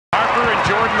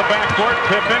the backcourt.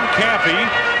 Pippen, Caffey,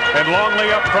 and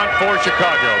Longley up front for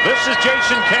Chicago. This is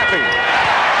Jason Caffey.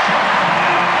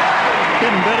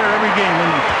 Getting better every game,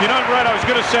 isn't he? You know what, I was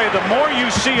going to say, the more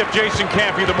you see of Jason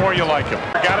Caffey, the more you like him.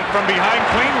 Got it from behind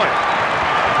cleanly.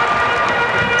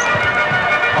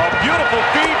 A beautiful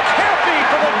feed. Caffey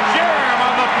for the jam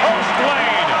on the post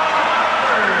lane.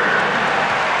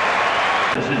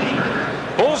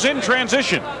 Bulls in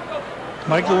transition.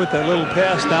 Michael with that little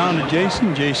pass down to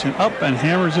Jason. Jason up and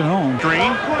hammers it home.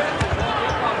 Green.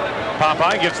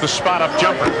 Popeye gets the spot-up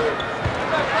jumper.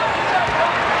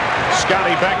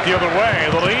 Scotty back the other way.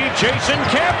 The lead, Jason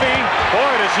Caffey.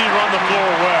 Boy, does he run the floor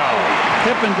well.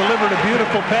 Pippen delivered a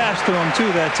beautiful pass to him,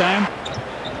 too, that time.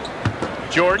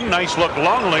 Jordan, nice look.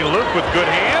 Longley. Luke with good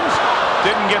hands.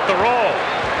 Didn't get the roll.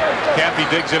 Caffey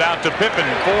digs it out to Pippen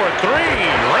for three.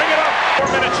 Ring it up.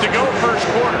 4 minutes to go, first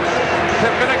quarter.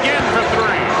 Pippen again for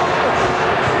three.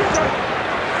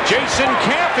 Jason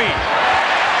Caffey.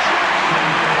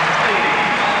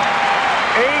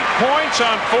 8 points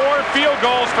on 4 field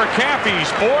goals for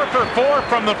Caffey's. 4 for 4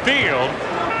 from the field.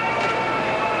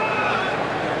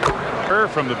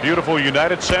 From the beautiful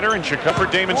United Center in Chicago for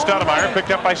Damon Stoudemire,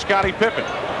 picked up by Scottie Pippen.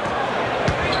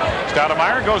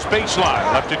 Stoudemire goes baseline,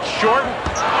 left it short.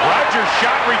 Rogers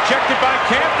shot rejected by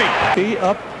Caffey. Be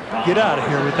up, get out of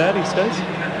here with that, he says.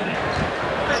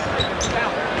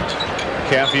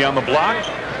 Caffey on the block.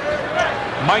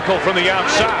 Michael from the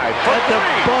outside.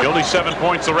 The only 7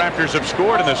 points the Raptors have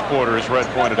scored in this quarter, as Red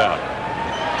pointed out.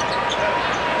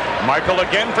 Michael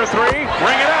again for three.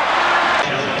 Bring it up.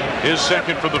 His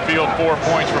second for the field, 4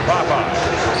 points for Popeye.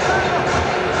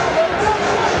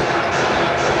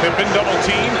 Pippen double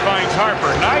team, finds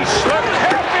Harper. Nice slip.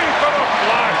 Caffey for the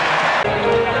flush.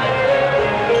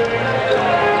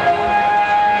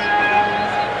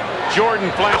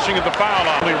 Jordan flashing at the foul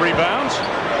line. Rebounds.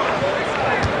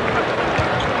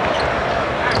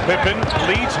 Pippen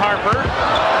leads Harper.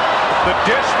 The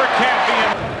dish for Caffey.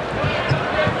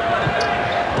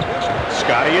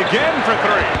 Scotty again for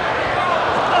three.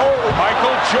 Oh,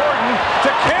 Michael Jordan to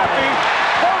Caffey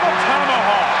for the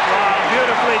tomahawk. Wow,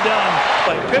 beautifully done.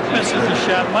 Pitt misses the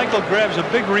shot. Michael grabs a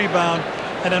big rebound,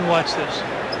 and then watch this.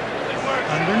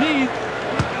 Underneath.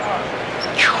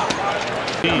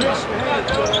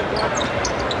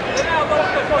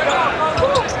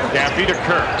 Caffey to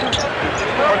Kerr.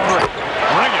 For three.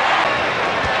 Ring it.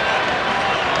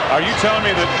 Are you telling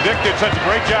me that Dick did such a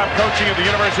great job coaching at the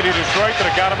University of Detroit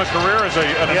that it got him a career as an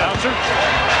announcer?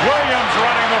 Williams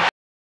running the